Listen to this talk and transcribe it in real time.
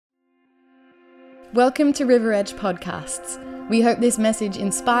Welcome to River Edge Podcasts. We hope this message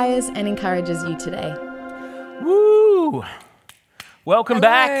inspires and encourages you today. Woo! Welcome Hello.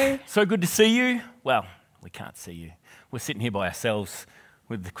 back. So good to see you. Well, we can't see you. We're sitting here by ourselves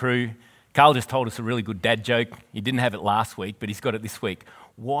with the crew. Carl just told us a really good dad joke. He didn't have it last week, but he's got it this week.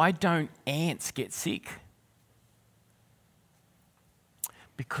 Why don't ants get sick?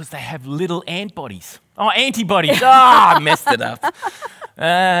 Because they have little ant bodies. Oh, antibodies. I messed it up.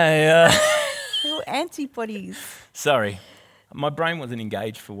 Little antibodies. Sorry. My brain wasn't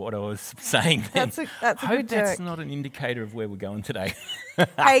engaged for what I was saying then. That's a Hope good that's joke. not an indicator of where we're going today.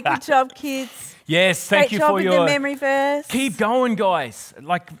 Hey, good job, kids. Yes, thank Great you job for with your... the memory verse. Keep going, guys.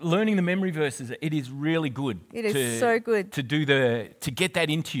 Like learning the memory verses, it is really good. It is so good. To get that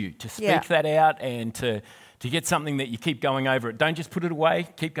into you, to speak Yeah. that out, and to get something that you keep going over it. Don't just put it away.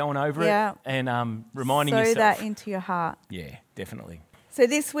 Keep going over Yeah. it and reminding Sow yourself. that into your heart. Yeah, definitely. So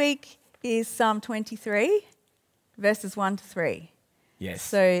this week is Psalm 23, verses 1 to 3. Yes.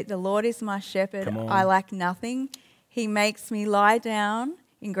 So the Lord is my shepherd, Come on. I lack nothing. He makes me lie down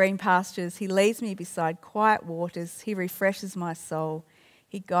in green pastures. He leads me beside quiet waters. He refreshes my soul.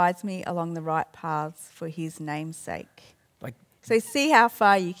 He guides me along the right paths for his name's sake. Like, So see how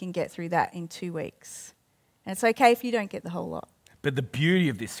far you can get through that in 2 weeks. And it's okay if you don't get the whole lot. but the beauty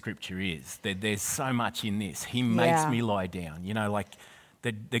of this scripture is that there's so much in this. He makes Yeah. me lie down. You know, like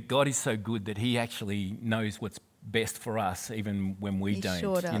that God is so good that he actually knows what's best for us even when we He don't.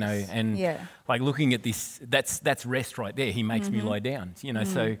 sure does. You know, and Yeah. like looking at this, that's rest right there. He makes me lie down. You know,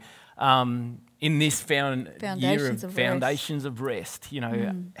 so in this year Foundations of of rest. foundations of rest, you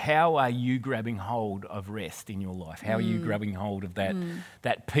know, how are you grabbing hold of rest in your life? How are you grabbing hold of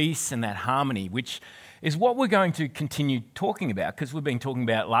that peace and that harmony, which is what we're going to continue talking about, because we've been talking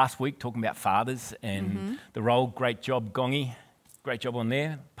about last week, talking about fathers and the role. Great job, Gongi. Great job on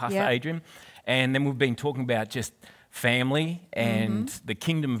there, Pastor Yep. Adrian. And then we've been talking about just family and the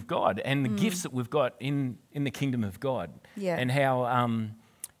kingdom of God and the gifts that we've got in the kingdom of God. Yeah. And how,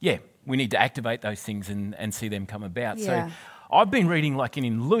 we need to activate those things and see them come about. Yeah. So I've been reading like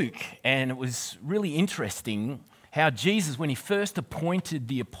in Luke, and it was really interesting how Jesus, when he first appointed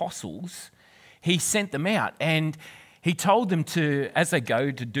the apostles, he sent them out and he told them to, as they go,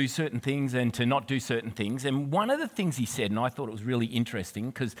 to do certain things and to not do certain things. And one of the things he said, and I thought it was really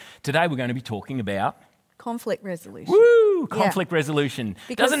interesting, because today we're going to be talking about, Conflict resolution. conflict resolution.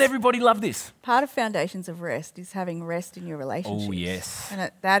 Because- Doesn't everybody love this? Part of foundations of rest is having rest in your relationships. Oh, yes.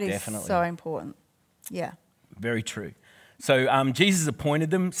 And that is Definitely. so important. Yeah. Very true. So Jesus appointed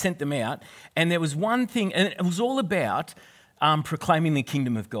them, sent them out, and there was one thing, and it was all about proclaiming the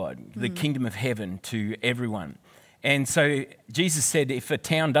kingdom of God, the kingdom of heaven to everyone. And so Jesus said, if a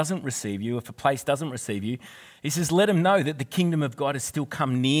town doesn't receive you, if a place doesn't receive you, he says, let them know that the kingdom of God has still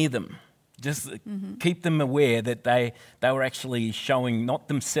come near them. Just keep them aware that they were actually showing not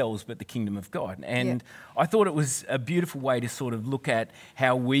themselves, but the kingdom of God. And I thought it was a beautiful way to sort of look at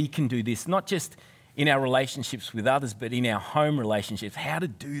how we can do this, not just in our relationships with others, but in our home relationships, how to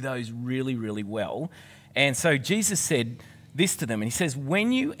do those really, really well. And so Jesus said this to them, and he says,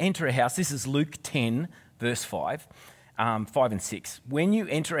 when you enter a house, this is Luke 10, verse 5 and 6. When you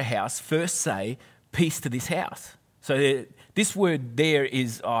enter a house, first say, peace to this house. So this word there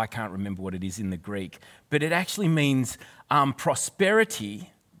is, I can't remember what it is in the Greek, but it actually means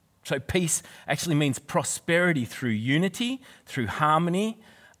prosperity. So peace actually means prosperity through unity, through harmony,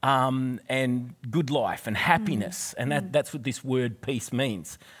 and good life and happiness. And that's what this word peace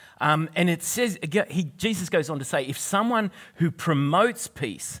means. And it says, Jesus goes on to say, if someone who promotes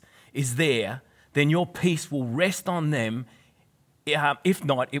peace is there, then your peace will rest on them. If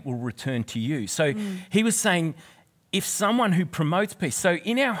not, it will return to you. So he was saying, if someone who promotes peace, so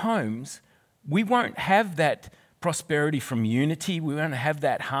in our homes, we won't have that prosperity from unity, we won't have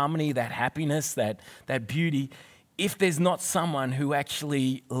that harmony, that happiness, that beauty, if there's not someone who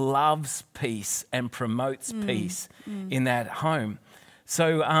actually loves peace and promotes peace in that home.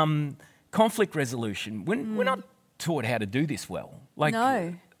 So conflict resolution, we're not taught how to do this well.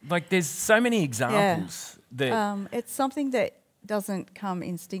 No. Like there's so many examples that... It's something that doesn't come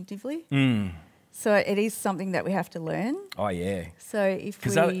instinctively. So it is something that we have to learn. Oh, yeah. So if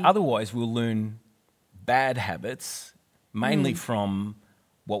Because we... otherwise we'll learn bad habits, mainly from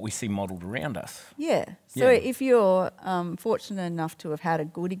what we see modelled around us. Yeah. So Yeah. if you're fortunate enough to have had a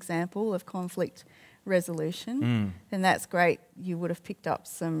good example of conflict resolution, then that's great. You would have picked up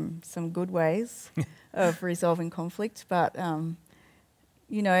some good ways of resolving conflict. But,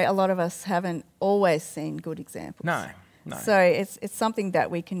 a lot of us haven't always seen good examples. No. So it's something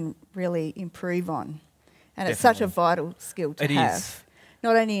that we can really improve on. And it's such a vital skill to It have. is.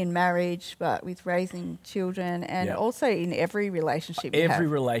 not only in marriage, but with raising children and Yeah. also in every relationship you Every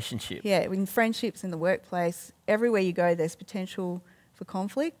have. relationship. Yeah, in friendships, in the workplace, everywhere you go, there's potential for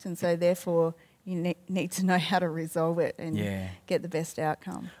conflict, and so therefore you need to know how to resolve it and Yeah. get the best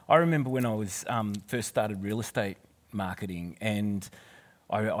outcome. I remember when I was first started real estate marketing, and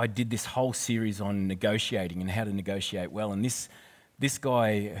I did this whole series on negotiating and how to negotiate well. And this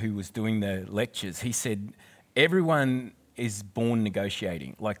guy who was doing the lectures, he said, everyone is born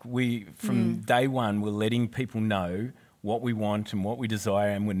negotiating. Like from day one, we're letting people know what we want and what we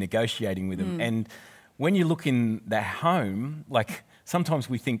desire, and we're negotiating with them. And when you look in their home, like sometimes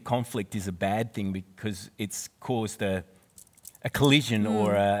we think conflict is a bad thing because it's caused a collision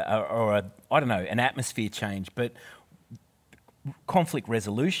or a I don't know, an atmosphere change. But conflict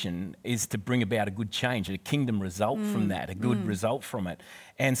resolution is to bring about a good change, a kingdom result from that, a good result from it.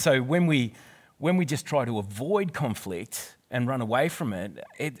 And so when we just try to avoid conflict and run away from it,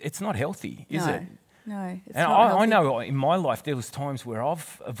 it's not healthy, is it? No, it's And not I healthy. know in my life there was times where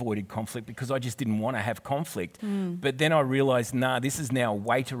I've avoided conflict because I just didn't want to have conflict. But then I realised, this is now a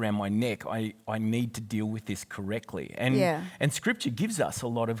weight around my neck. I need to deal with this correctly. And Scripture gives us a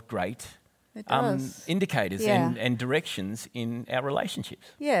lot of great It does. indicators Yeah. and directions in our relationships.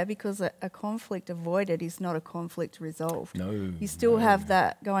 Yeah, because a conflict avoided is not a conflict resolved. No. You still have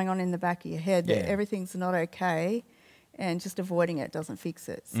that going on in the back of your head that Yeah. everything's not okay, and just avoiding it doesn't fix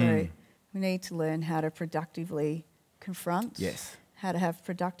it. So we need to learn how to productively confront, Yes. how to have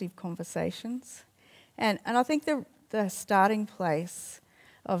productive conversations. And I think the starting place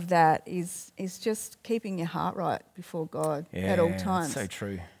of that is just keeping your heart right before God at all times. So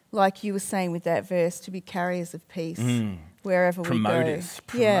true. Like you were saying with that verse, to be carriers of peace wherever Promoters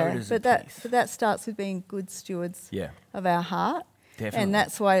we go. of peace. But that starts with being good stewards Yeah. of our heart. Definitely. And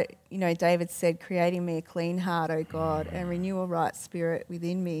that's why, David said, creating me a clean heart, O God, and renew a right spirit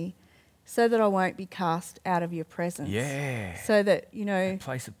within me, so that I won't be cast out of your presence. Yeah. So that, A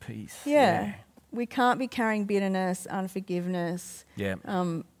place of peace. we can't be carrying bitterness, unforgiveness, Yeah.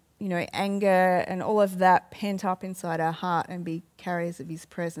 anger and all of that pent up inside our heart, and be carriers of his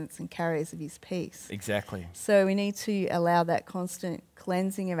presence and carriers of his peace. Exactly. So we need to allow that constant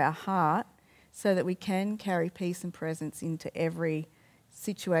cleansing of our heart so that we can carry peace and presence into every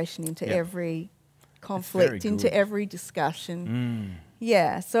situation, into Yep. every conflict, very into good. every discussion.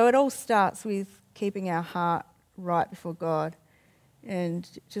 Yeah, so it all starts with keeping our heart right before God and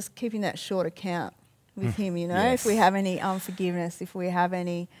just keeping that short account with him, Yes. If we have any unforgiveness, if we have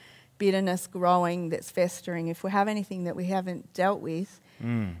any bitterness growing that's festering, if we have anything that we haven't dealt with,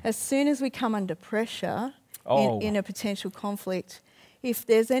 as soon as we come under pressure in a potential conflict, if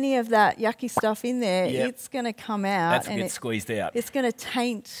there's any of that yucky stuff in there, Yep. it's going to come out. That's a and bit squeezed out. it's going to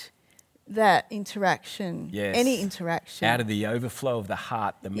taint that interaction, Yes. any interaction. Out of the overflow of the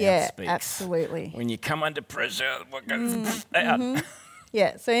heart, the mouth Yeah, speaks. absolutely. When you come under pressure, what goes out?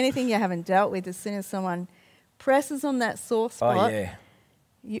 Yeah, so anything you haven't dealt with, as soon as someone presses on that sore spot, Oh, yeah.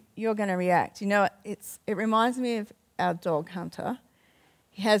 you're going to react. It reminds me of our dog Hunter.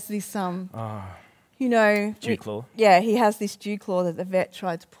 He has this Dew claw. Yeah, he has this dew claw that the vet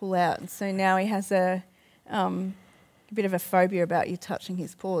tried to pull out, and so now he has a bit of a phobia about you touching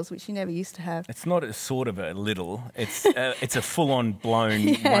his paws, which he never used to have. It's not a sort of a little. It's a full-on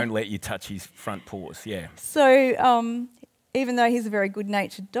blown. Won't let you touch his front paws. Yeah. So even though he's a very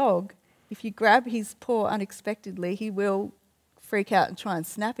good-natured dog, if you grab his paw unexpectedly, he will freak out and try and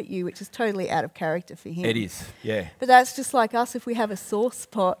snap at you, which is totally out of character for him. It is. Yeah. But that's just like us if we have a sore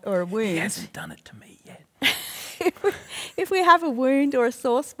spot or a wound. He hasn't done it to me yet. If we have a wound or a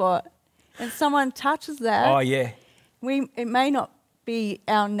sore spot and someone touches that, Oh yeah. it may not be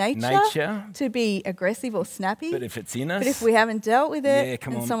our nature to be aggressive or snappy. But if it's in us. But if we haven't dealt with it Yeah,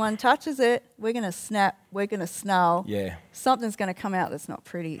 come and on. someone touches it, we're going to snap, we're going to snarl. Yeah. Something's going to come out that's not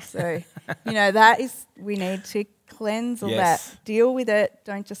pretty. So, we need to cleanse all Yes. that. Deal with it.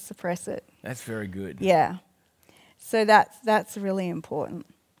 Don't just suppress it. That's very good. Yeah. So that's really important.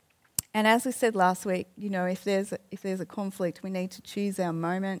 And as we said last week, if there's a conflict, we need to choose our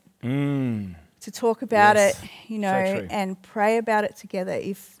moment to talk about Yes. it, So true. and pray about it together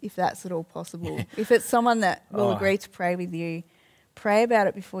if that's at all possible. If it's someone that will agree to pray with you, pray about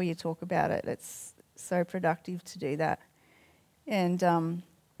it before you talk about it. It's so productive to do that. And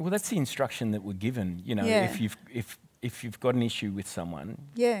Well, that's the instruction that we're given. Yeah. If you've got an issue with someone,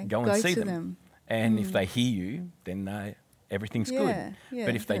 yeah, go and see to them. And if they hear you, then everything's Yeah, good. yeah,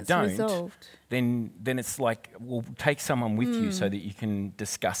 But if they it's don't, resolved. then it's like, well, take someone with you so that you can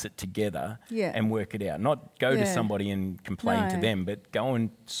discuss it together Yeah. and work it out. Not go to Yeah. somebody and complain to No. them, but go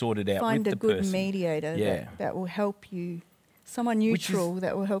and sort it out Find with a the good person. mediator Yeah. that will help you someone Which is- neutral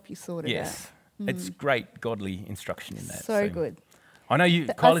that will help you sort it Yes. out. It's great godly instruction in that. So good. I know you,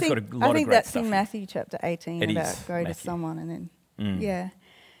 I Kyla's think, got a lot I of think great that's stuff. in here. Matthew chapter 18 It about is, go to Matthew. someone and then, Mm. yeah.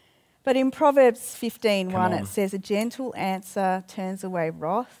 But in Proverbs 15:1, Come on. it says, a gentle answer turns away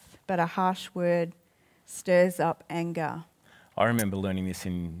wrath, but a harsh word stirs up anger. I remember learning this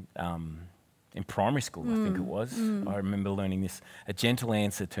in primary school, I think it was. I remember learning this. A gentle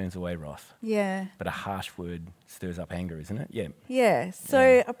answer turns away wrath, Yeah. but a harsh word stirs up anger, isn't it? Yeah. Yeah. So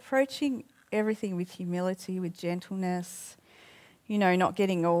Yeah. approaching everything with humility, with gentleness, not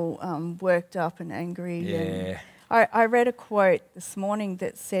getting all worked up and angry. Yeah. And I read a quote this morning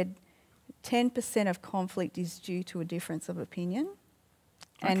that said 10% of conflict is due to a difference of opinion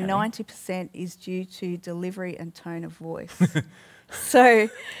and Okay. 90% is due to delivery and tone of voice. So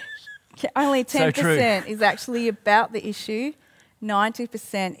only So true. 10% is actually about the issue.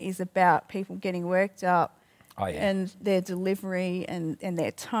 90% is about people getting worked up Oh, yeah. and their delivery and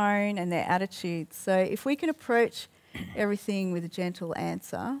their tone and their attitude. So if we can approach everything with a gentle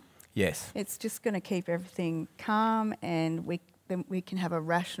answer, Yes. it's just going to keep everything calm and then we can have a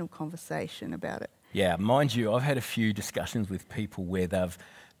rational conversation about it. Yeah, mind you, I've had a few discussions with people where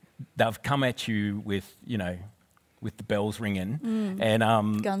they've come at you with, with the bells ringing, and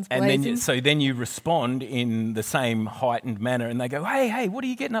Guns and then blazing. then you respond in the same heightened manner, and they go, hey, what are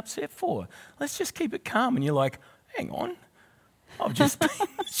you getting upset for? Let's just keep it calm. And you're like, hang on, I've just been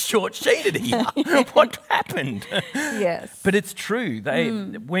short-sheeted here. What happened? Yes. But it's true.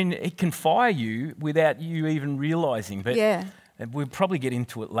 When it can fire you without you even realising. But Yeah. we'll probably get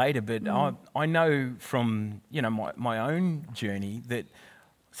into it later. But I know from my own journey that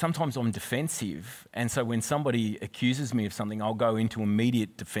sometimes I'm defensive, and so when somebody accuses me of something, I'll go into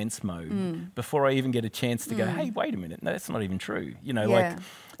immediate defence mode before I even get a chance to go, hey, wait a minute, no, that's not even true. Yeah.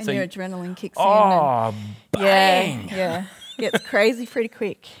 And so your adrenaline kicks in. oh, bang! Yeah. Gets crazy pretty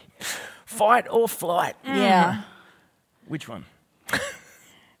quick. Fight or flight. Yeah. Which one?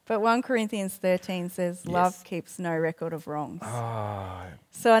 But 1 Corinthians 13 says, love Yes. keeps no record of wrongs. Oh,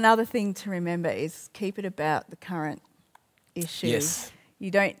 So another thing to remember is keep it about the current issue. yes. You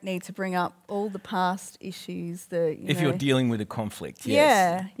don't need to bring up all the past issues. If you're dealing with a conflict,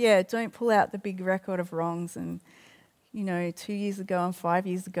 yes. Yeah. Don't pull out the big record of wrongs and, 2 years ago and 5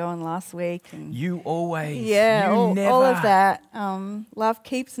 years ago and last week. And You always. yeah, you all never. of that. Love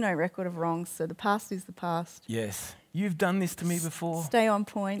keeps no record of wrongs, so the past is the past. Yes. You've done this to me before. Stay on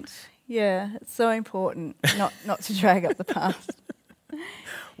point. Yeah, it's so important not to drag up the past.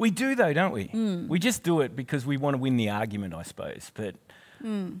 We do though, don't we? We just do it because we want to win the argument, I suppose. But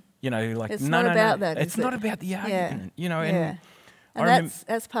like It's no, not no, about no. that, It's is not it? about the Yeah. argument. Yeah. And And I remem-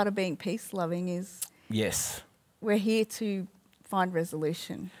 that's part of being peace loving is yes, we're here to find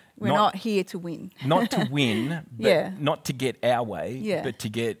resolution. We're Not- not here to win. not to win, but Yeah. not to get our way, Yeah. but to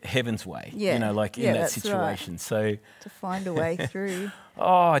get heaven's way. Yeah. In Yeah, that that's situation. So, To find a way through.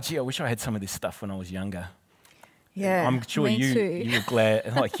 oh gee, I wish I had some of this stuff when I was younger. Yeah. I'm sure me you too. were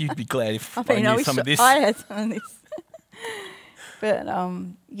glad. Like you'd be glad if I, I knew wish some of this. I had some of this. But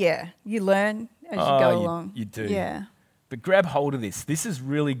you learn as you Oh, go you- along. you do. Yeah. But grab hold of this. This is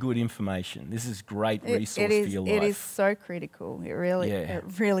really good information. This is great resource for your life. It is so critical. It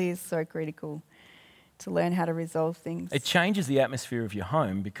really is so critical to learn how to resolve things. It changes the atmosphere of your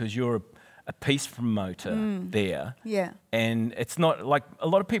home because you're a peace promoter there. Yeah. And it's not like a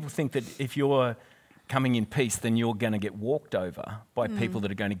lot of people think that if you're coming in peace, then you're going to get walked over by people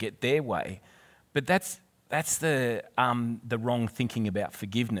that are going to get their way. But that's the wrong thinking about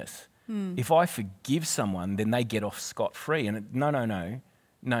forgiveness. If I forgive someone, then they get off scot-free. And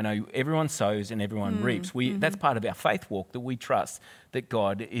no, everyone sows and everyone reaps. That's part of our faith walk, that we trust that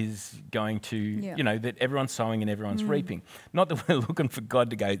God is going to, that everyone's sowing and everyone's reaping. Not that we're looking for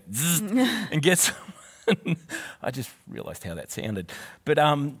God to go zzz and get someone. I just realised how that sounded. But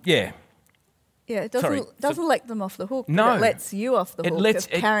yeah. Yeah, it Sorry, doesn't let them off the hook. No. But it lets you off the hook of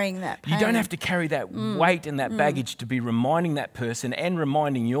carrying that pain. You don't have to carry that weight and that baggage to be reminding that person and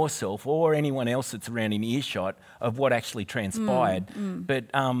reminding yourself or anyone else that's around in earshot of what actually transpired. But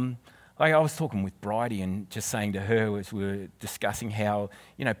like I was talking with Bridie and just saying to her as we were discussing how,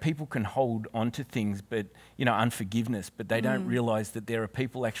 people can hold on to things, but, unforgiveness, but they don't realise that there are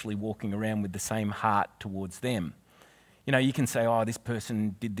people actually walking around with the same heart towards them. You can say, oh, this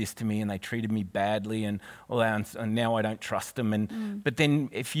person did this to me and they treated me badly and now I don't trust them. But then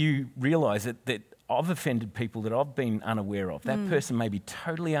if you realise that I've offended people that I've been unaware of, that person may be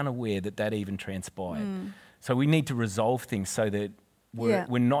totally unaware that even transpired. So we need to resolve things so that we're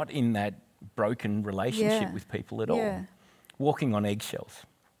not in that broken relationship with people at all. Walking on eggshells.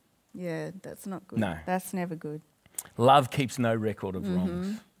 Yeah, that's not good. No. That's never good. Love keeps no record of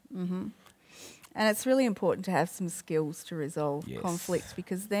wrongs. And it's really important to have some skills to resolve Yes. conflict,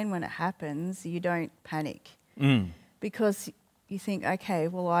 because then when it happens, you don't panic. Mm. Because you think, okay,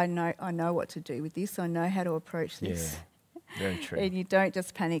 well, I know what to do with this. I know how to approach this. Yeah, very true. And you don't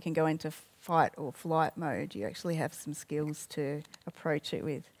just panic and go into fight or flight mode. You actually have some skills to approach it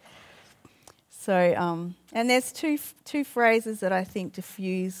with. So, and there's two phrases that I think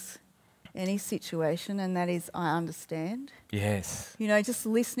diffuse any situation, and that is, I understand. Yes. You know, just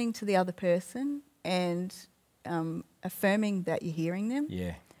listening to the other person and affirming that you're hearing them,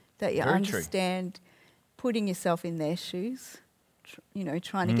 Yeah. that you Very true. understand, putting yourself in their shoes,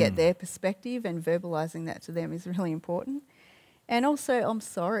 trying to get their perspective and verbalising that to them is really important. And also, I'm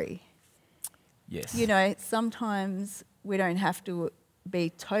sorry. Yes. You know, sometimes we don't have to be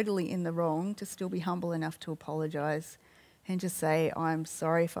totally in the wrong to still be humble enough to apologise and just say, I'm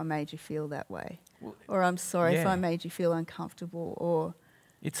sorry if I made you feel that way. Well, Or I'm sorry if yeah. I made you feel uncomfortable. Or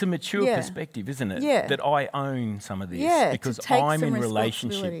It's a mature Yeah. perspective, isn't it? Yeah. That I own some of this Yeah, to because take I'm some in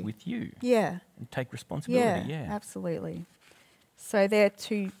relationship responsibility. with you yeah, and take responsibility. Yeah. absolutely. So they're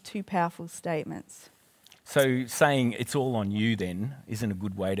two powerful statements. So saying it's all on you then isn't a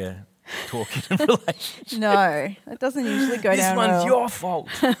good way to talk in a relationship. No, it doesn't usually go This down one's well. your fault.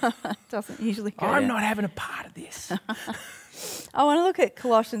 Doesn't usually go I'm down. not having a part of this. I want to look at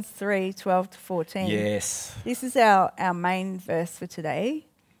Colossians 3:12-14. Yes. This is our main verse for today.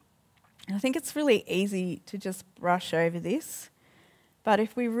 And I think it's really easy to just brush over this. But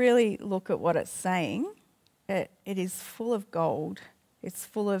if we really look at what it's saying, it is full of gold. It's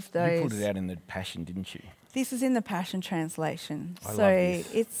full of those. You pulled it out in the Passion, didn't you? This is in the Passion Translation. I So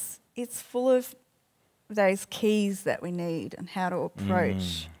love this. it's full of those keys that we need and how to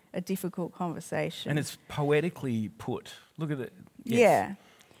approach a difficult conversation. And it's poetically put. Look at it. Yes. Yeah.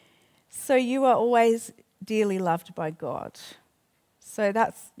 So you are always dearly loved by God. So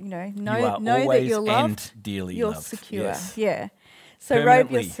that's, You are know that always you're loved, and dearly you're loved. secure. Yes. Yeah. So robe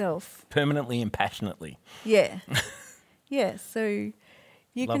Permanently. yourself. Permanently and passionately. Yeah. Yeah. So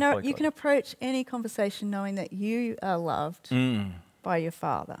you Loved can by you God. can approach any conversation knowing that you are loved Mm. by your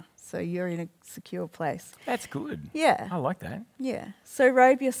Father. So you're in a secure place. That's good. Yeah. I like that. Yeah. So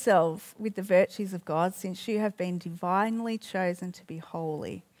robe yourself with the virtues of God, since you have been divinely chosen to be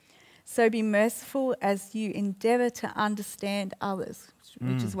holy. So be merciful as you endeavour to understand others,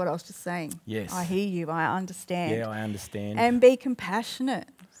 which is what I was just saying. Yes. I hear you, I understand. Yeah, I understand. And be compassionate.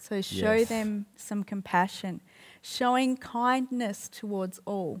 So show Yes. them some compassion, showing kindness towards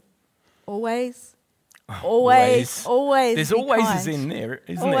all. Always. Always There's be always kind. is in there,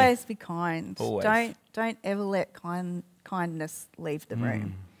 isn't Always be kind. Always. Don't ever let kindness leave the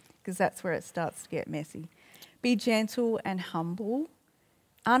room, because that's where it starts to get messy. Be gentle and humble,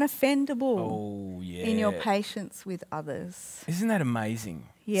 unoffendable Oh, yeah. in your patience with others. Isn't that amazing?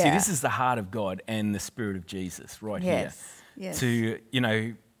 See, Yeah. this is the heart of God and the Spirit of Jesus right Yes. here. Yes.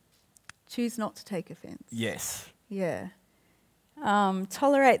 To, Choose not to take offence. yes. Yeah.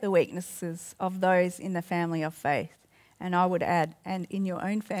 Tolerate the weaknesses of those in the family of faith. And I would add, and in your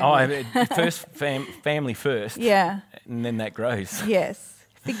own family. First family first. Yeah. And then that grows. Yes.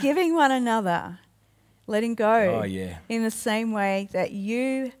 Forgiving one another, letting go. Oh, yeah. In the same way that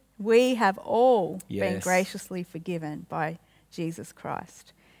we have all been Yes. graciously forgiven by Jesus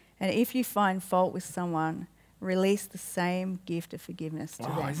Christ. And if you find fault with someone, release the same gift of forgiveness to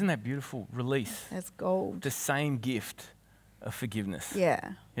Oh, them. isn't that beautiful? Release. That's gold. The same gift of forgiveness.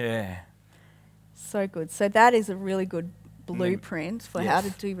 Yeah. Yeah. So good. So that is a really good blueprint for how to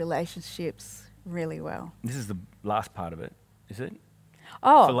Yes. do relationships really well. This is the last part of it, is it?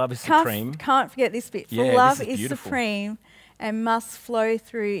 Oh, For love is can't supreme. Can't forget this bit. For Yeah, this love is is beautiful. supreme and must flow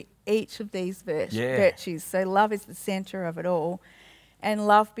through each of these Yeah. virtues. So love is the centre of it all. And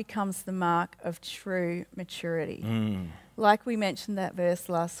love becomes the mark of true maturity. Like we mentioned that verse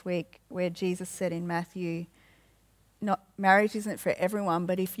last week where Jesus said in Matthew, marriage isn't for everyone,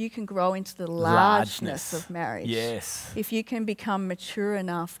 but if you can grow into the largeness of marriage, Yes. if you can become mature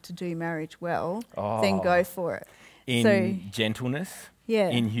enough to do marriage well, then Oh. go for it. In So- gentleness, Yeah.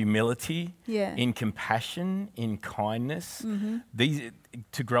 in humility, Yeah. in compassion, in kindness. These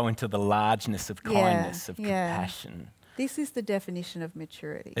to grow into the largeness of kindness, of yeah. compassion. This is the definition of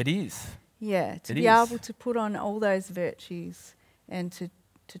maturity. It is. Yeah, to It be is. able to put on all those virtues and to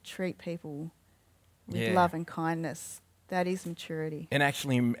treat people with Yeah. love and kindness. That is maturity. And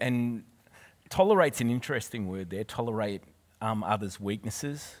actually, and tolerate's an interesting word there. Tolerate others'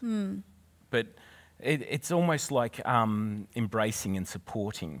 weaknesses, but it's almost like embracing and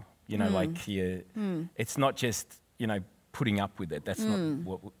supporting. Like it's not just putting up with it. That's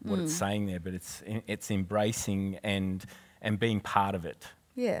not what it's saying there, but it's embracing and being part of it,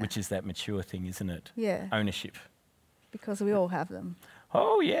 Yeah. which is that mature thing, isn't it? Yeah. Ownership. Because we all have them.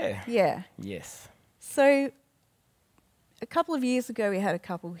 Oh, yeah. Yeah. Yes. So a couple of years ago, we had a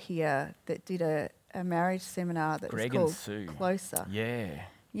couple here that did a marriage seminar that Greg was and called Sue. Closer. Yeah.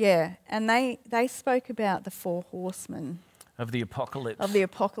 Yeah, and they spoke about the 4 horsemen Of the apocalypse.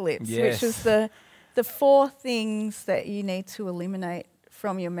 which was the 4 things that you need to eliminate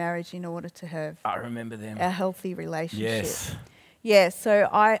from your marriage in order to have I remember them. a healthy relationship. Yes. Yeah, so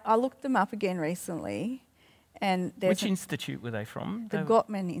I looked them up again recently, and there's Which institute were they from? the They were-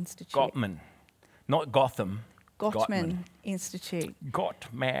 Gottman Institute. Gottman. Not Gotham. Gottman Institute.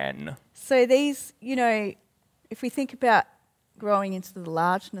 Gottman. So these, if we think about growing into the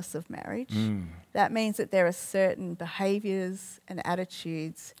largeness of marriage, that means that there are certain behaviours and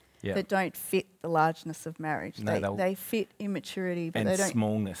attitudes Yeah. that don't fit the largeness of marriage. No, they fit immaturity, but And they don't.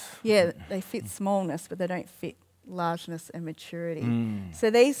 smallness. Yeah, they fit smallness, but they don't fit largeness and maturity. Mm.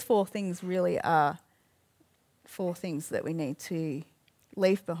 So these 4 things really are 4 things that we need to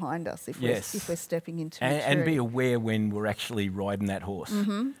leave behind us if we're stepping into maturity. And be aware when we're actually riding that horse.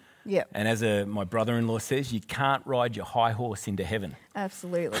 Yeah, And as my brother-in-law says, you can't ride your high horse into heaven.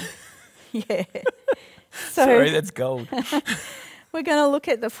 absolutely. Yeah. So Sorry, that's gold. we're going to look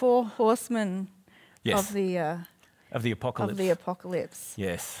at the 4 horsemen Yes. of the apocalypse.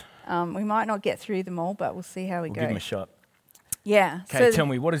 Yes. We might not get through them all, but we'll see how we We'll go. give them a shot. Yeah. Okay, so tell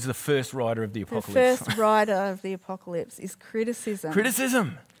me, what is the first rider of the the apocalypse? first rider of the apocalypse is criticism.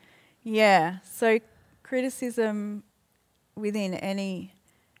 Criticism. Yeah. So criticism within any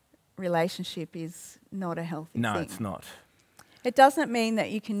relationship is not a healthy No, thing. it's not. It doesn't mean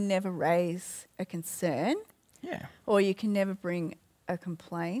that you can never raise a concern Yeah. or you can never bring a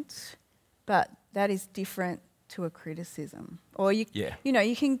complaint, but that is different to a criticism. Or you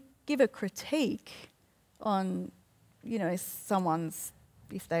can give a critique on, someone's,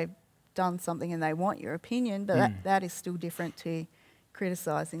 if they've done something and they want your opinion, but that is still different to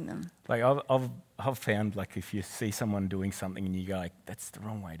criticising them. Like I've found, like, if you see someone doing something and you go like, that's the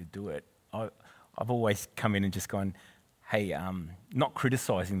wrong way to do it, I've always come in and just gone, hey, not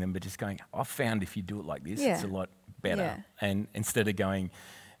criticising them, but just going, I've found if you do it like this, it's a lot better. Yeah. And instead of going,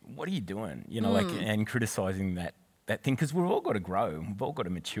 what are you doing? And criticising that thing, because we've all got to grow, we've all got to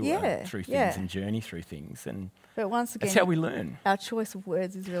mature through things and journey through things, and But once again, that's how we learn. our choice of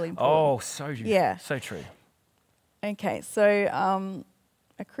words is really important. Oh, so true. Yeah. So true. Okay, so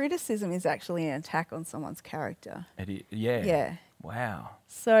a criticism is actually an attack on someone's character. Yeah. Yeah. Wow.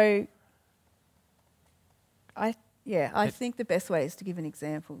 So I think the best way is to give an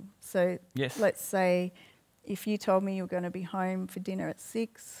example. So Yes. let's say if you told me you were going to be home for dinner at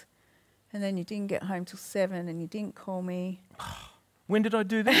 6 and then you didn't get home till 7 and you didn't call me. When did I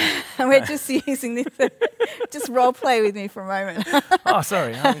do that? And we're just using this, just role play with me for a moment. Oh,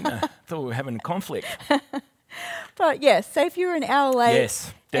 sorry. I thought we were having a conflict. But yeah, say if you were an hour late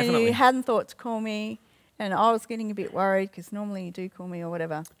Yes, definitely. and you hadn't thought to call me and I was getting a bit worried because normally you do call me or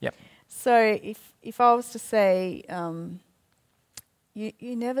whatever. Yep. So if I was to say,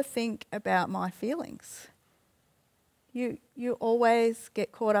 you never think about my feelings. You always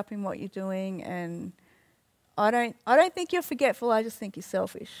get caught up in what you're doing, and I don't think you're forgetful. I just think you're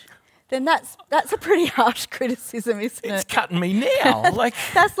selfish. Then that's a pretty harsh criticism, isn't It's it? cutting me now. Like,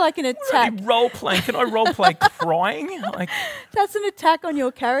 That's like an attack. really role playing. Can I role play crying? Like, That's an attack on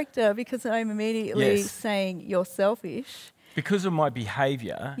your character because I'm immediately Yes. saying you're selfish. because of my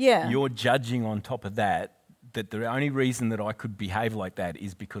behaviour, Yeah. you're judging on top of that the only reason that I could behave like that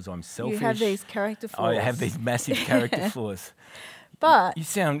is because I'm selfish. You have these character flaws. I have these massive character flaws. But You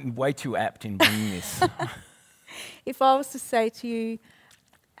sound way too apt in bringing this. if I was to say to you,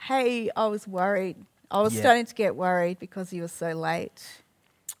 hey, I was worried. I was Yeah. starting to get worried because you were so late.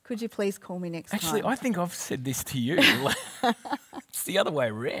 Could you please call me next Actually, time? I think I've said this to you. It's the other way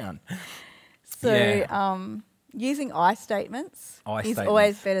around. So Yeah. using I statements I is statements.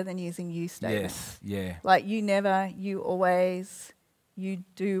 always better than using you statements. Yes, yeah. Like you never, you always, you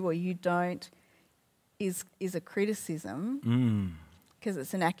do or you don't is a criticism because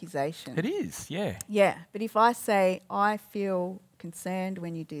it's an accusation. It is, yeah. Yeah, but if I say I feel concerned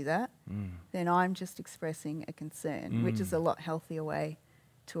when you do that, then I'm just expressing a concern, which is a lot healthier way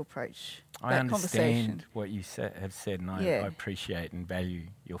to approach I that conversation. understand what you have said, and I Yeah. appreciate and value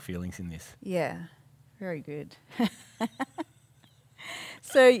your feelings in this. Yeah, very good.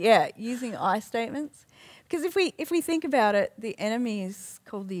 So yeah, using I statements, because if we think about it, the enemy is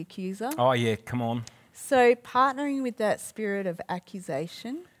called the accuser. Oh, yeah, come on. So partnering with that spirit of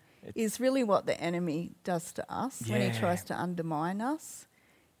accusation is really what the enemy does to us when he Yeah. tries to undermine us.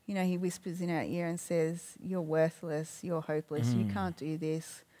 You know, he whispers in our ear and says, "You're worthless, you're hopeless, you can't do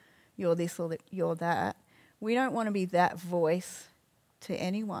this, you're this or you're that." We don't want to be that voice to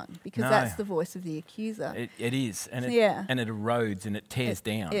anyone because No. that's the voice of the accuser. It is, and it Yeah. and it erodes and it tears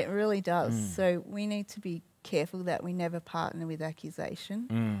down. It really does. So we need to be careful that we never partner with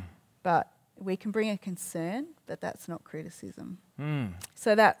accusation. But we can bring a concern, but that's not criticism.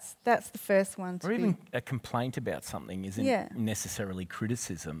 So that's the first one to Or be. even a complaint about something isn't Yeah. necessarily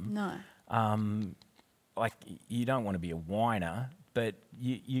criticism. No. Like you don't want to be a whiner, but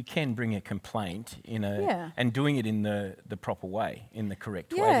you can bring a complaint and doing it in the proper way, in the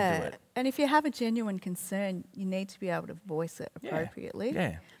correct way to do Yeah. it. And if you have a genuine concern, you need to be able to voice it appropriately.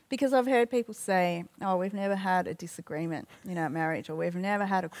 Yeah. Because I've heard people say, "Oh, we've never had a disagreement in our marriage," or "We've never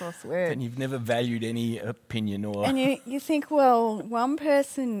had a crossword." And you've never valued any opinion or And you think, well, one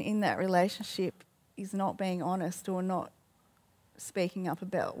person in that relationship is not being honest or not speaking up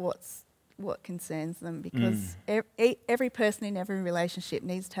about what concerns them, because every person in every relationship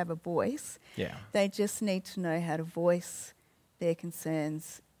needs to have a voice. yeah. They just need to know how to voice their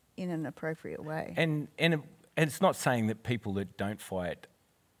concerns in an appropriate way. And it's not saying that people that don't fight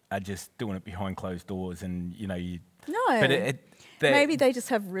are just doing it behind closed doors and you. No, But maybe they just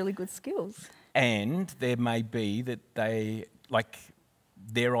have really good skills. And there may be that they, like,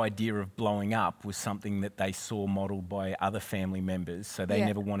 their idea of blowing up was something that they saw modelled by other family members, so they Yeah.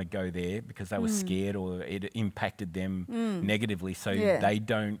 never want to go there because they were scared or it impacted them negatively, so Yeah. they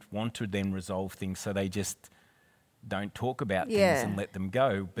don't want to then resolve things, so they just don't talk about things Yeah. and let them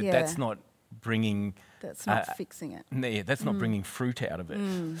go. But Yeah. that's not bringing... That's not fixing it. Yeah, that's not bringing fruit out of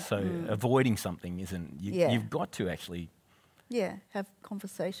it. So avoiding something isn't... Yeah. You've got to actually... Yeah, have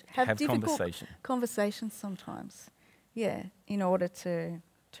conversation. Have difficult conversation. conversations sometimes. Yeah, in order to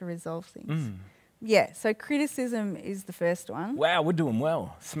resolve things. Yeah, so criticism is the first one. Wow, we're doing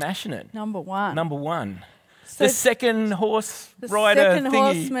well. Smashing it. Number one. Number one. So The second horse the rider second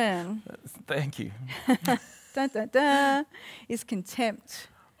thingy. horseman, Thank you. dun, dun, dun, is contempt.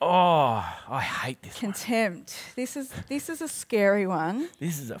 Oh, I hate this one. Contempt. This is a scary one.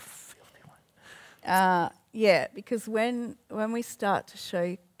 This is a filthy one. Yeah, because when we start to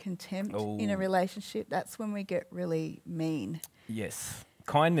show contempt in a Oh. relationship, that's when we get really mean. Yes.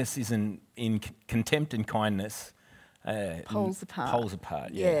 Kindness isn't in contempt and kindness. Poles apart. Poles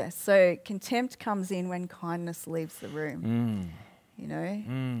apart, yeah. Yeah, so contempt comes in when kindness leaves the room. You know?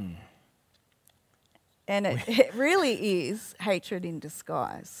 And it really is hatred in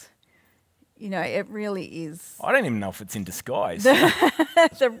disguise. You know, it really is. I don't even know if it's in disguise.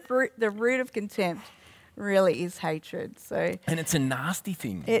 The root of contempt really is hatred. So And it's a nasty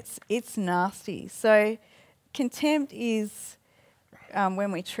thing. it's nasty. So contempt is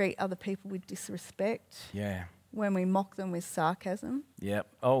when we treat other people with disrespect, Yeah. when we mock them with sarcasm, Yep.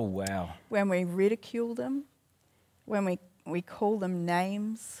 Oh, wow. when we ridicule them, when we call them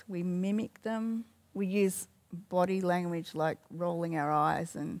names, we mimic them, we use body language like rolling our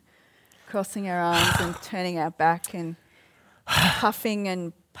eyes and crossing our arms and turning our back and puffing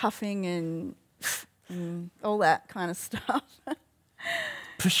and puffing and all that kind of stuff.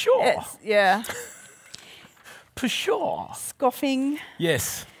 Pshaw. Yeah, Pshaw. scoffing.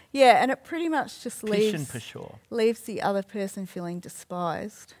 Yes. Yeah, and it pretty much just Pish and leaves pshaw. the other person feeling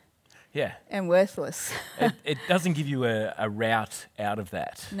despised Yeah. and worthless. It doesn't give you a route out of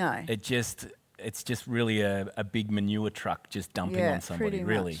that. No. It's just really a big manure truck just dumping on somebody, pretty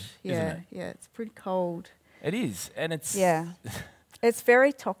really, much. isn't Yeah, it? yeah, it's pretty cold. It is, and it's Yeah, it's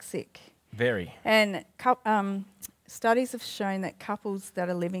very toxic. very. And studies have shown that couples that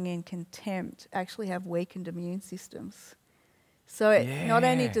are living in contempt actually have weakened immune systems. So not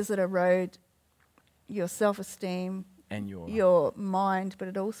only Yeah. does it erode your self-esteem, And your mind, but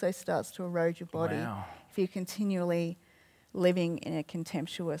it also starts to erode your body Wow. if you're continually living in a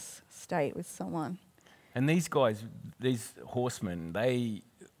contemptuous state with someone. And these guys, these horsemen, it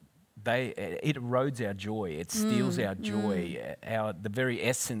erodes our joy. It steals our joy, the very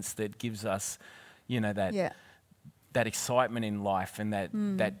essence that gives us, that that excitement in life and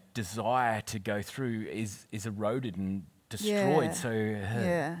that desire to go through is eroded and destroyed.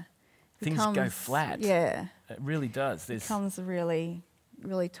 Yeah. So things go Becomes- flat. Yeah, It really does. becomes really,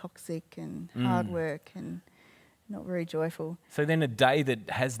 really toxic and hard work and not very joyful. So then a day that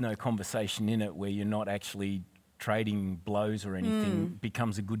has no conversation in it, where you're not actually trading blows or anything,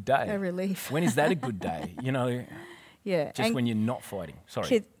 becomes a good day. A relief. When is that a good day? Yeah, Just and when you're not fighting.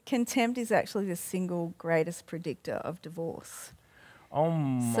 Sorry. contempt is actually the single greatest predictor of divorce. Oh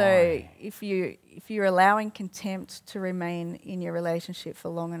my. So if you're allowing contempt to remain in your relationship for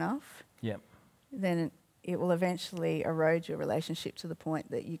long enough, Yep. then it will eventually erode your relationship to the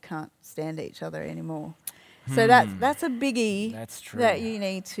point that you can't stand each other anymore. So that's a biggie. That's true. That you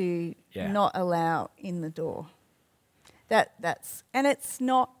need to not allow in the door. And it's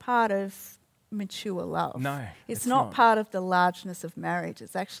not part of mature love. No, it's not part of the largeness of marriage.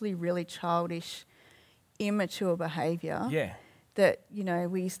 It's actually really childish, immature behaviour. Yeah. That, you know,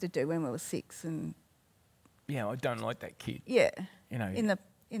 we used to do when we were 6 and Yeah, I don't like that kid. yeah, You know.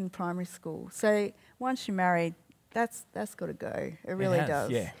 in primary school. So once you're married, that's got to go. It really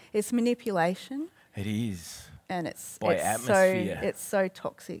does. Yeah. It's manipulation. It is. And it's atmosphere. It's so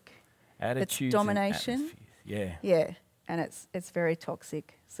toxic. Attitudes. It's domination. And atmospheres. Yeah. Yeah, and it's very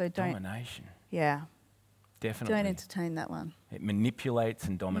toxic. So Domination. Yeah. Definitely. Don't entertain that one. It manipulates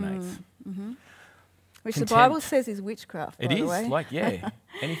and dominates. Which Contempt. the Bible says is witchcraft, by It the is, way. like, yeah.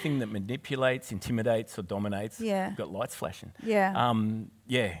 Anything that manipulates, intimidates, or dominates, Yeah. got lights flashing. Yeah.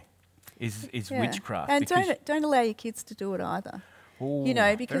 Is Yeah. witchcraft. And because- don't allow your kids to do it either. Ooh, You know,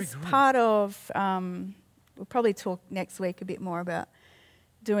 very because good. part of, we'll probably talk next week a bit more about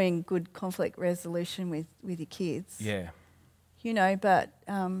doing good conflict resolution with your kids. Yeah. You know, but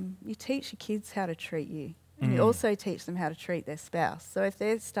you teach your kids how to treat you. And you also teach them how to treat their spouse. So if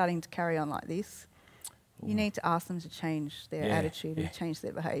they're starting to carry on like this, you need to ask them to change their attitude and change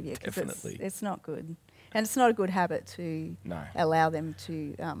their behaviour. Definitely. It's not good. And it's not a good habit to allow them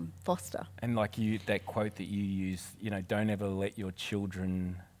to foster. And like that quote that you use, you know, don't ever let your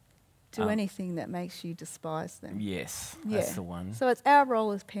children Do anything that makes you despise them. Yes, that's the one. So it's our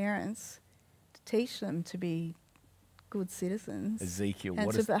role as parents to teach them to be good citizens. Ezekiel, and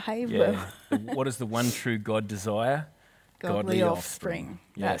what to is behave well. what does the one true God desire? Godly offspring.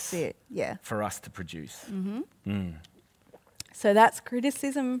 Yes. That's it. Yeah. For us to produce. So that's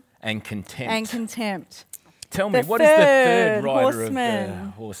criticism And contempt. and contempt. Tell me, The what is the third third rider of the horseman.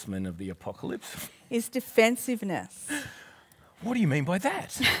 horsemen of the apocalypse? Is defensiveness, What do you mean by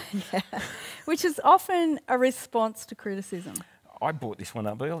that? which is often a response to criticism. I brought this one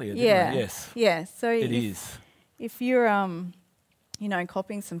up earlier, didn't I? Yes. Yeah. So It is. if you're,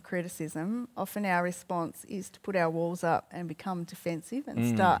 copying some criticism, often our response is to put our walls up and become defensive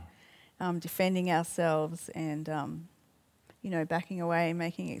and start defending ourselves and, backing away,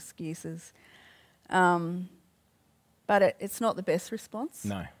 making excuses. But it's not the best response.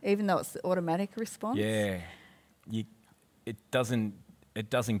 No. Even though it's the automatic response. Yeah. It doesn't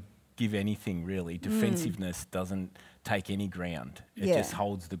give anything really. Defensiveness doesn't take any ground. It just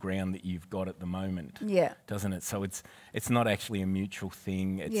holds the ground that you've got at the moment. Yeah. Doesn't it? So it's not actually a mutual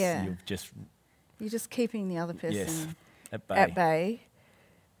thing. It's You're just keeping the other person at bay. at bay.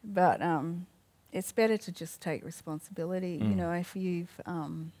 But it's better to just take responsibility. You know, if you've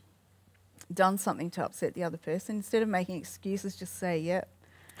done something to upset the other person, instead of making excuses, just say, yep,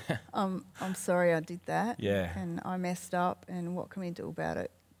 I'm sorry I did that. Yeah. And I messed up, and what can we do about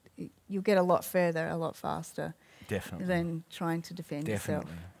it? You'll get a lot further, a lot faster Definitely. than trying to defend yourself.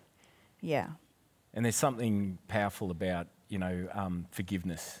 Definitely. Yeah. And there's something powerful about,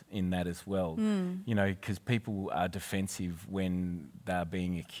 forgiveness in that as well. Because people are defensive when they're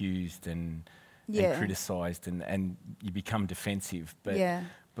being accused and criticised, and you become defensive.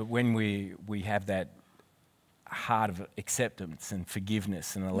 But when we have that heart of acceptance and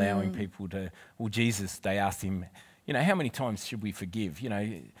forgiveness and allowing people to, Jesus, they asked him, how many times should we forgive?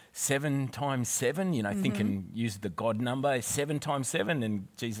 7 times 7, think and use the God number, 7 times 7, and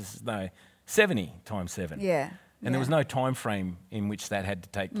Jesus says, no, 70 times 7. Yeah. And there was no time frame in which that had to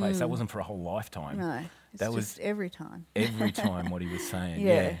take place. That wasn't for a whole lifetime. No. That It's was just every time. every time what he was saying.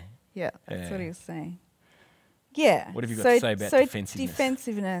 Yeah, that's what Yeah. he was saying. Yeah. What have you got to say about defensiveness?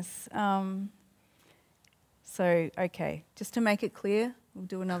 Defensiveness. Okay, just to make it clear, we'll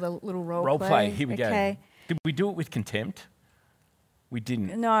do another little role play. Here we go. Did we do it with contempt? We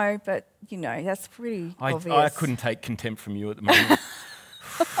didn't. No, but, that's pretty obvious. I couldn't take contempt from you at the moment.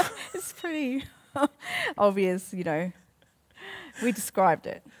 It's pretty obvious, We described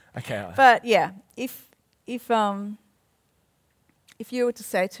it. Okay. But, yeah, if you were to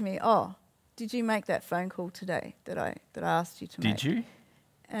say to me, oh, did you make that phone call today that I asked you to make? Did you?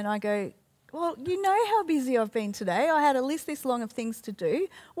 And I go, well, you know how busy I've been today. I had a list this long of things to do.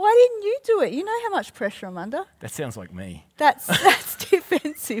 Why didn't you do it? You know how much pressure I'm under. That sounds like me. That's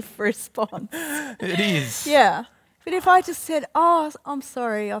defensive response. It is. Yeah. But if I just said, oh, I'm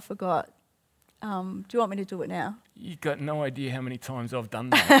sorry, I forgot. Do you want me to do it now? You've got no idea how many times I've done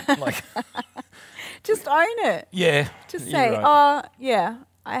that. Just own it. Yeah. Just you're say, right. oh, yeah,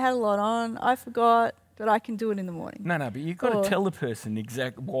 I had a lot on. I forgot. but I can do it in the morning. No, but you've got Or- to tell the person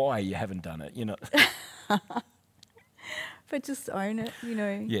exactly why you haven't done it. But just own it,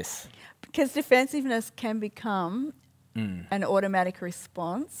 Yes. Because defensiveness can become an automatic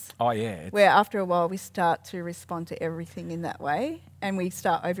response Oh, yeah. where after a while we start to respond to everything in that way and we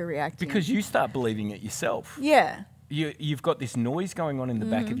start overreacting. Because you start believing it yourself. Yeah. You've got this noise going on in the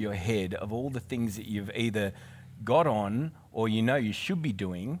back of your head of all the things that you've either got on or you should be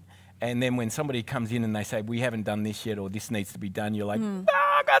doing. And then when somebody comes in and they say, we haven't done this yet or this needs to be done, you're like,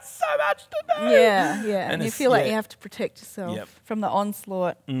 I've got so much to do. Yeah. And you it's- feel like yeah. you have to protect yourself Yep. from the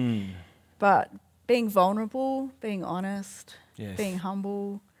onslaught. But being vulnerable, being honest, Yes. being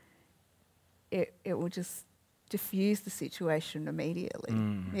humble, it will just diffuse the situation immediately.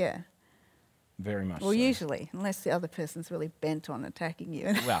 Yeah. Very much Well, so. usually, unless the other person's really bent on attacking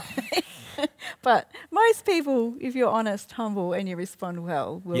you. Well, But most people, if you're honest, humble, and you respond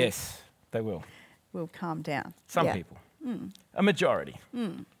well, yes, they will. will calm down. Some Yeah. people. A majority.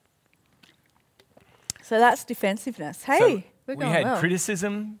 So that's defensiveness. Hey, So we're we going had well.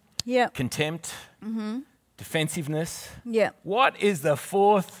 criticism, Yeah, contempt, defensiveness. yeah. What is the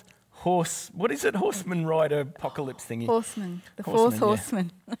fourth what is it, horseman rider apocalypse thingy? Horseman. The Horseman, fourth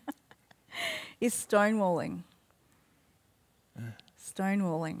horseman is stonewalling.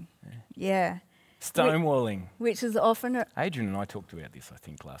 Stonewalling. Yeah. Stonewalling. Which is often Adrian and I talked about this, I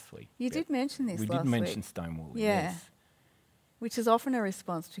think, last week. you Yeah. did mention this We last did mention week. stonewalling, Yeah. yes. Which is often a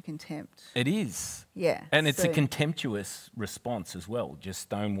response to contempt. It is. Yeah. And it's a so- contemptuous response as well, just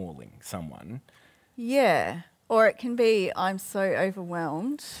stonewalling someone. Yeah. Or it can be, I'm so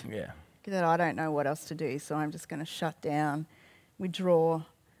overwhelmed Yeah. that I don't know what else to do, so I'm just going to shut down, withdraw,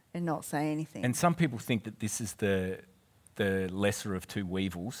 and not say anything. And some people think that this is the lesser of two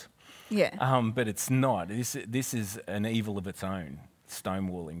evils, yeah. but it's not. This is an evil of its own,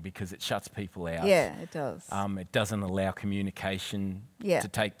 stonewalling, because it shuts people out. Yeah, it does. It doesn't allow communication Yeah. to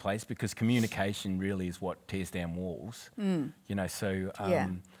take place because communication really is what tears down walls. So Yeah.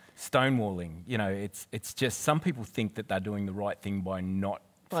 stonewalling, it's just some people think that they're doing the right thing by not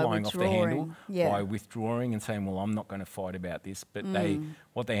By flying off the handle, withdrawing, yeah. by withdrawing and saying, well, I'm not going to fight about this. But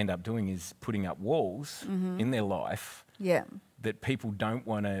what they end up doing is putting up walls in their life Yeah. that people don't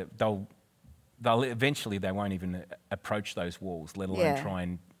want to, they'll eventually they won't even approach those walls, let alone Yeah. try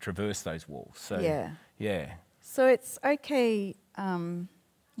and traverse those walls. So Yeah. So it's okay,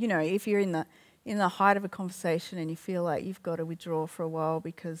 if you're in the height of a conversation and you feel like you've got to withdraw for a while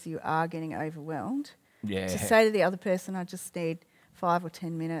because you are getting overwhelmed, Yeah. to say to the other person, I just need 5 or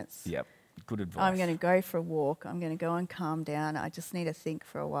 10 minutes. Yep. Good advice. I'm going to go for a walk. I'm going to go and calm down. I just need to think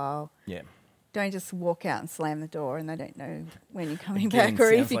for a while. Yeah. Don't just walk out and slam the door and they don't know when you're coming Again, back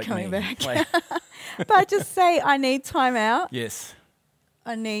or if sounds you're like coming me. back. Like- But just say, I need time out. yes.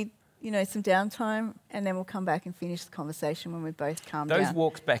 I need, some downtime, and then we'll come back and finish the conversation when we both calm Those down.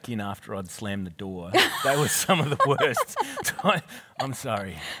 walks back in after I'd slammed the door, they were some of the worst. I'm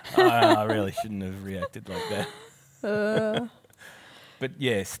sorry. I really shouldn't have reacted like that. But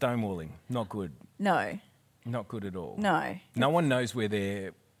yeah, stonewalling, not good. No, Not good at all. no. No one knows where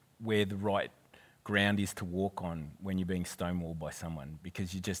the right ground is to walk on when you're being stonewalled by someone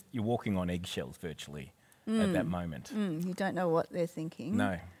because you're walking on eggshells virtually at that moment. You don't know what they're thinking.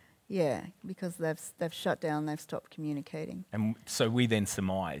 No. Yeah, because they've shut down, they've stopped communicating. And so we then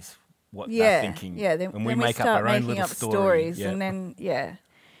surmise what Yeah, they're thinking. yeah. Then and we make up start our own making little up story. stories, Yeah. and then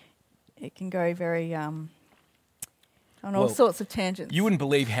it can go very on all Well, sorts of tangents. You wouldn't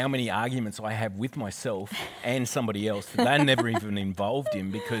believe how many arguments I have with myself and somebody else that they're never even involved in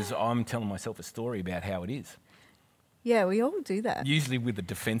because I'm telling myself a story about how it is. Yeah, we all do that. Usually with a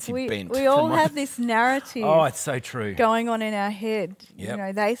defensive bent. We to all my- have this narrative Oh, it's so true. going on in our head.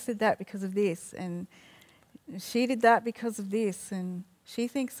 Yep. They said that because of this, and she did that because of this, and she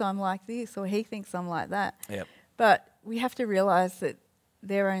thinks I'm like this, or he thinks I'm like that. Yep. But we have to realise that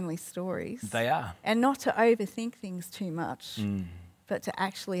they're only stories. They are. And not to overthink things too much, Mm. but to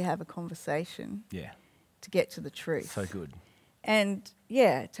actually have a conversation Yeah. to get to the truth. So good. And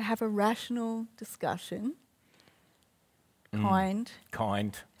to have a rational discussion, Kind.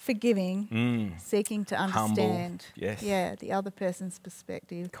 forgiving, seeking to Humble. understand Yes. the other person's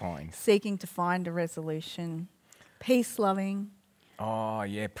perspective, Kind. seeking to find a resolution, peace loving. Oh,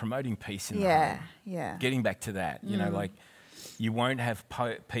 yeah. Promoting peace in the Yeah, home. yeah. Getting back to that, you won't have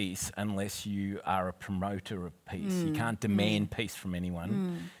peace unless you are a promoter of peace. You can't demand peace from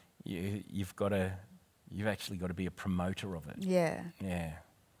anyone. You've actually got to be a promoter of it. Yeah. Yeah.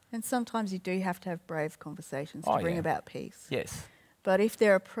 And sometimes you do have to have brave conversations Oh, to bring yeah. about peace. Yes. But if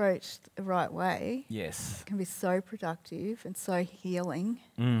they're approached the right way, Yes. it can be so productive and so healing.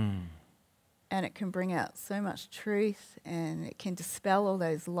 and it can bring out so much truth, and it can dispel all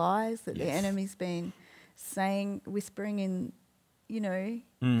those lies that the Yes. enemy's been saying, whispering in,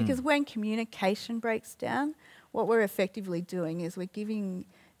 because when communication breaks down, what we're effectively doing is we're giving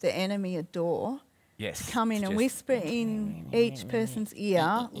the enemy a door Yes. to come in It's and just- whisper in each person's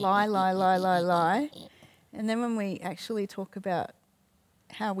ear, lie, lie, lie, lie, lie. And then when we actually talk about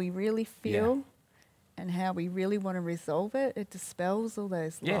how we really feel and how we really want to resolve it, it dispels all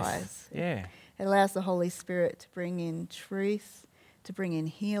those Yes. lies. Yeah. It allows the Holy Spirit to bring in truth, to bring in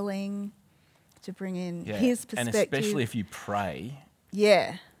healing, to bring in Yeah. his And perspective. especially if you pray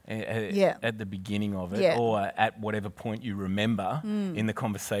Yeah. at the beginning of it, Yeah. or at whatever point you remember in the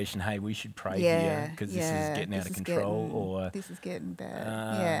conversation, hey, we should pray here because this is getting out of control, or this is getting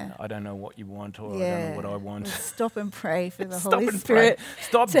bad. I don't know what you want, or I Yeah. don't know what I want. Well, stop and pray for the Stop Holy and Spirit. pray.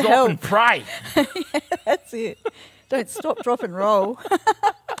 Stop, to drop, help. and pray. That's it. Don't stop, drop, and roll.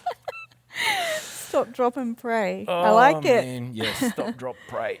 Stop, drop, and pray. I like it. Man. Yes, stop, drop,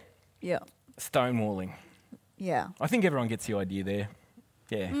 pray. Yeah. Stonewalling. Yeah. I think everyone gets the idea there.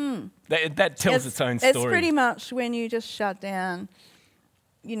 Yeah. That tells its own It's story. pretty much when you just shut down,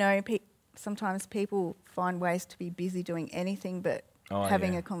 sometimes people find ways to be busy doing anything but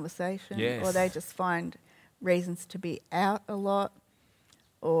having a conversation. Yes. Or they just find reasons to be out a lot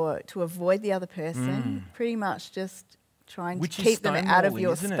or to avoid the other person. Pretty much just trying Which to is keep them out of stonewalling,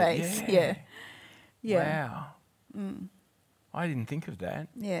 your isn't it? space. Yeah. Yeah. Wow. I didn't think of that.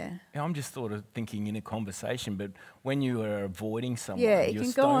 Yeah. I'm just sort of thinking in a conversation, but when you are avoiding someone, Yeah, it you're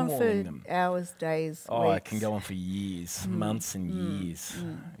can go on for stonewalling them. hours, days, Oh, weeks. it can go on for years, months and years.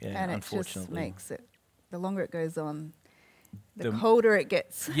 Yeah, and it just unfortunately. makes it, the longer it goes on, the The- colder it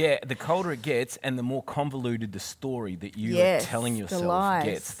gets. Yeah, the colder it gets and the more convoluted the story that you Yes, are telling the yourself lies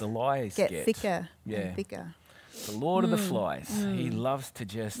gets. The lies Get get thicker Yeah. and thicker. The Lord of the Flies. He loves to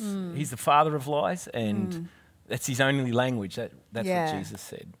just, he's the father of lies, and that's his only language. That's Yeah. what Jesus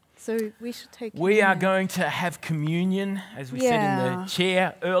said. So we should take We are communion. going to have communion, as we said in Yeah. the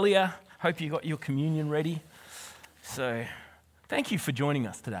chair earlier. Hope you got your communion ready. So thank you for joining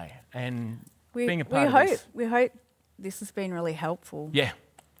us today and being a part of this. We hope this has been really helpful. Yeah,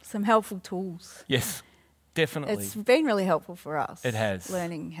 Some helpful tools. yes, definitely. It's been really helpful for us. It has.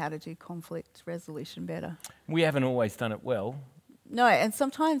 Learning how to do conflict resolution better. We haven't always done it well. No, and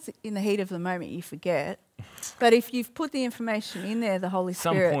sometimes in the heat of the moment you forget. But if you've put the information in there, the Holy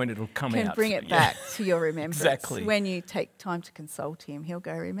Some Spirit point it'll come can out. bring it Yeah. back to your remembrance. Exactly. When you take time to consult him, he'll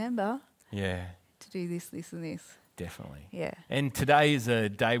go, remember Yeah, to do this, this, and this. definitely. Yeah. And today is a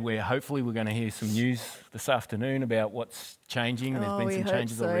day where hopefully we're going to hear some news this afternoon about what's changing. Oh, There's we been some hope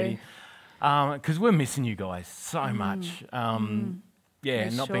changes so. already. Because we're missing you guys so much. Yeah,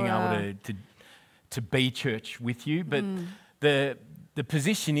 We not sure being are. able to be church with you. But the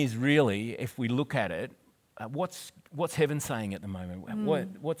position is really, if we look at it, what's heaven saying at the moment?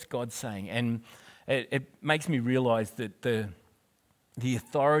 What's God saying? And it makes me realise that the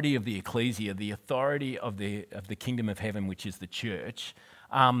authority of the ecclesia, the authority of the kingdom of heaven, which is the church,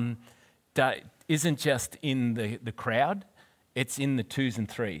 isn't just in the crowd. It's in the twos and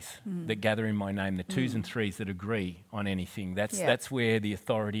threes that gather in my name, the twos and threes that agree on anything. That's where the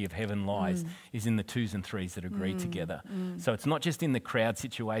authority of heaven lies, is in the twos and threes that agree together. So it's not just in the crowd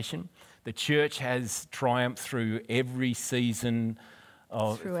situation. The church has triumphed through every season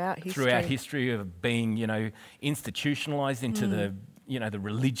of Throughout history of being, institutionalized into the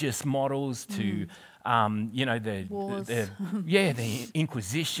religious models to Wars. the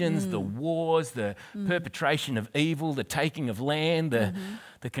inquisitions, the wars, the perpetration of evil, the taking of land,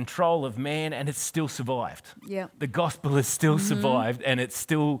 the control of man, and it's still survived. Yeah. The gospel has still survived, and it's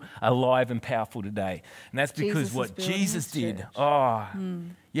still alive and powerful today. And that's because Jesus is what building Jesus his did. church. Oh,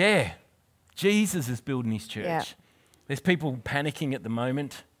 yeah. Jesus is building his church. Yeah. There's people panicking at the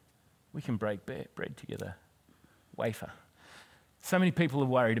moment. We can break bread together. Wafer. So many people are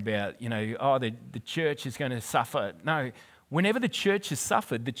worried about, the church is going to suffer. No, whenever the church has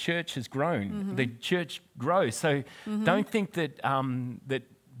suffered, the church has grown. The church grows. So don't think that that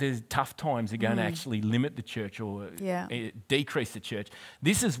there's tough times are going to actually limit the church or decrease the church.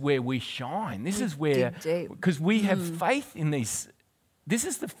 This is where we shine. This is where, dig deep. because we have faith in these. This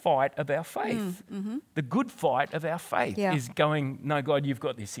is the fight of our faith. The good fight of our faith is going, no, God, you've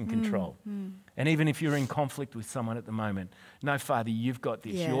got this in control. And even if you're in conflict with someone at the moment, no, Father, you've got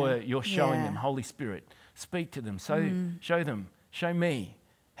this. Yeah. You're showing Yeah. them. Holy Spirit, speak to them. So show them, show me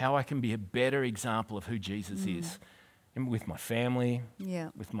how I can be a better example of who Jesus is. And with my family,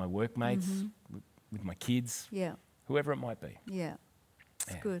 with my workmates, with my kids, Yeah. whoever it might be. Yeah.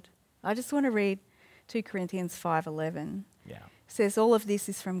 It's Yeah. good. I just want to read 2 Corinthians 5:11. Yeah. It says, all of this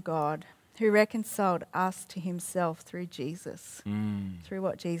is from God, who reconciled us to himself through Jesus, through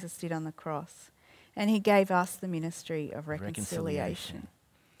what Jesus did on the cross. And he gave us the ministry of reconciliation.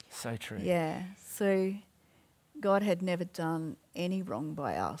 So true. Yeah, so God had never done any wrong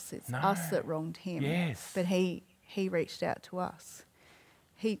by us. It's us that wronged him. Yes. But he reached out to us.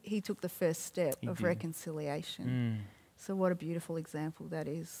 He took the first step of reconciliation. So what a beautiful example that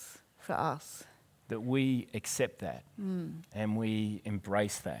is for us. That we accept that and we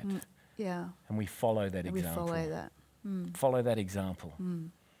embrace that. Yeah. And we follow that example. We follow that. Follow that example.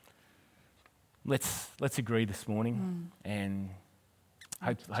 Let's agree this morning, and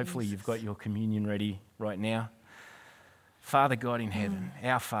hopefully you've got your communion ready right now. Father God in heaven,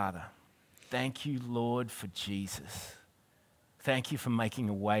 our Father, thank you, Lord, for Jesus. Thank you for making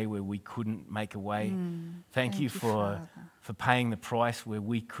a way where we couldn't make a way. Thank you for paying the price where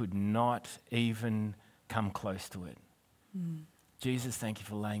we could not even come close to it. Jesus, thank you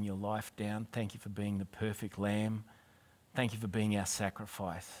for laying your life down. Thank you for being the perfect Lamb. Thank you for being our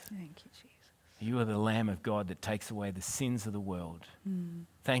sacrifice. Thank you, Jesus. You are the Lamb of God that takes away the sins of the world.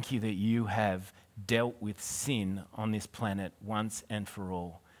 Thank you that you have dealt with sin on this planet once and for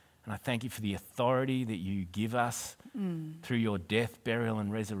all. And I thank you for the authority that you give us through your death, burial,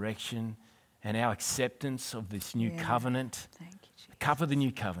 and resurrection, and our acceptance of this new covenant, Thank you, Jesus. the cup of the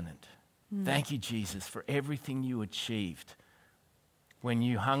new covenant. Thank you, Jesus, for everything you achieved when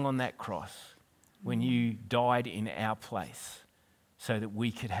you hung on that cross, when you died in our place, so that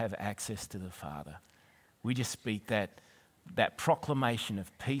we could have access to the Father. We just speak that proclamation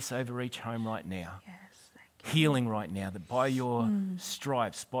of peace over each home right now. Yes, thank you. Healing right now, that by your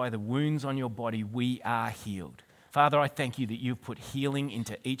stripes, by the wounds on your body, we are healed. Father, I thank you that you've put healing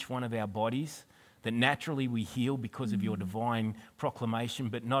into each one of our bodies, that naturally we heal because of your divine proclamation,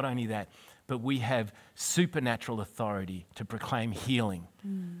 but not only that, but we have supernatural authority to proclaim healing.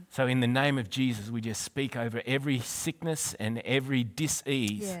 So in the name of Jesus, we just speak over every sickness and every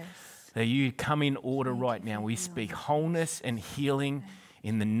dis-ease, Yes. that you come in order right now. We speak wholeness and healing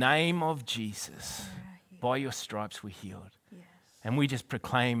in the name of Jesus. By your stripes we're healed. Yes. And we just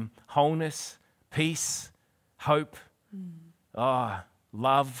proclaim wholeness, peace, hope,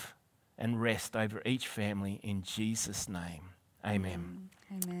 love and rest over each family in Jesus' name. Amen.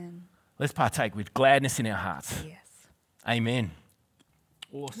 Amen. Let's partake with gladness in our hearts. Yes. Amen.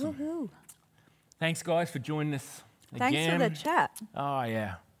 Awesome. Woohoo. Thanks, guys, for joining us Thanks again. for the chat. Oh,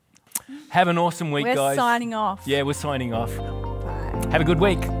 yeah. Have an awesome week, We're guys. signing off. Yeah, we're signing off. Bye. Have a good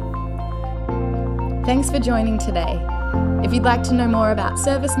week. Thanks for joining today. If you'd like to know more about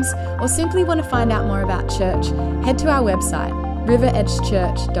services or simply want to find out more about church, head to our website,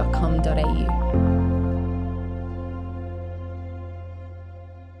 riveredgechurch.com.au.